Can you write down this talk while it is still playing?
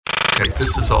Okay,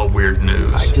 this is all weird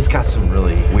news. I just got some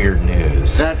really weird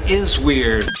news. That is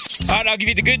weird. All right, I'll give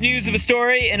you the good news of a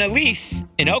story, and Elise,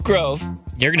 in Elk Grove,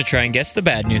 you're going to try and guess the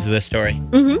bad news of this story.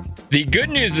 Mm-hmm. The good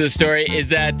news of the story is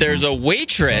that there's a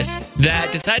waitress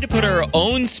that decided to put her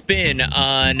own spin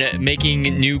on making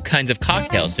new kinds of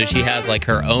cocktails. So she has like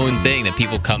her own thing that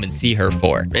people come and see her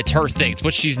for. It's her thing. It's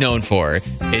what she's known for,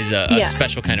 is a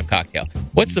special kind of cocktail.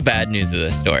 What's the bad news of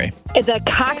this story? The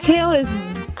cocktail is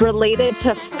related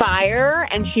to fire,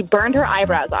 and she burned her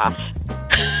eyebrows off.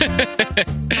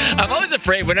 I'm always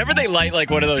afraid whenever they light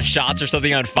like one of those shots or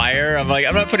something on fire. I'm like,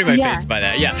 I'm not putting my face by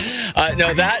that.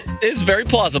 No, that is very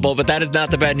plausible, but that is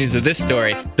not the bad news of this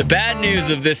story. The bad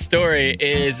news of this story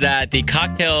is that the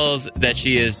cocktails that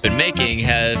she has been making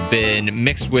have been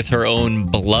mixed with her own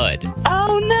blood.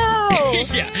 Oh, no.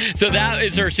 Yeah, so that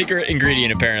is her secret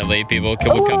ingredient, apparently. People would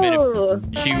come in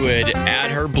and she would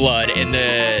add her blood. And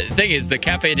the thing is, the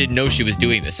cafe didn't know she was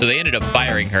doing this, so they ended up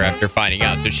firing her after finding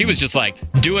out. So she was just like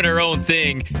doing her own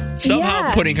thing,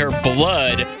 somehow putting her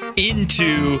blood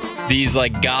into these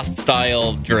like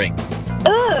goth-style drinks.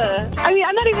 Ugh. I mean,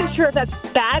 I'm not even sure if that's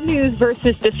bad news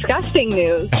versus disgusting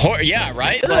news. Yeah,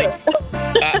 right? Like,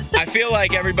 I feel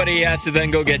like everybody has to then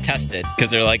go get tested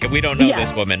because they're like, we don't know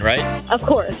this woman, right? Of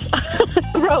course.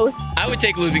 Gross. I would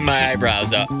take losing my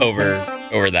eyebrows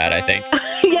over that, I think.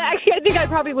 Yeah, actually, I think I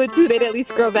probably would too. They'd at least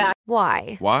grow back.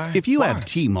 Why? If you have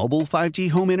T-Mobile 5G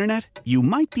home internet, you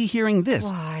might be hearing this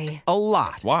Why? a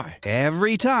lot. Why?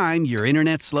 Every time your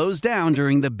internet slows down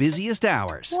during the busiest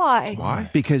hours. Why?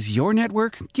 Because your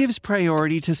network gives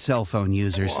priority to cell phone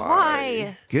users.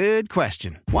 Why? Good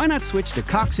question. Why not switch to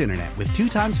Cox Internet with 2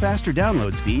 times faster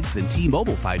download speeds than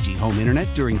T-Mobile 5G home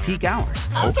internet during peak hours?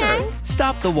 Okay.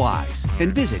 Stop the whys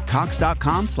and visit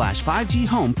cox.com/5G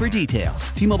home for details.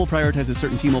 T-Mobile prioritizes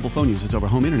certain T-Mobile phone users over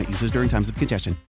home internet users during times of congestion.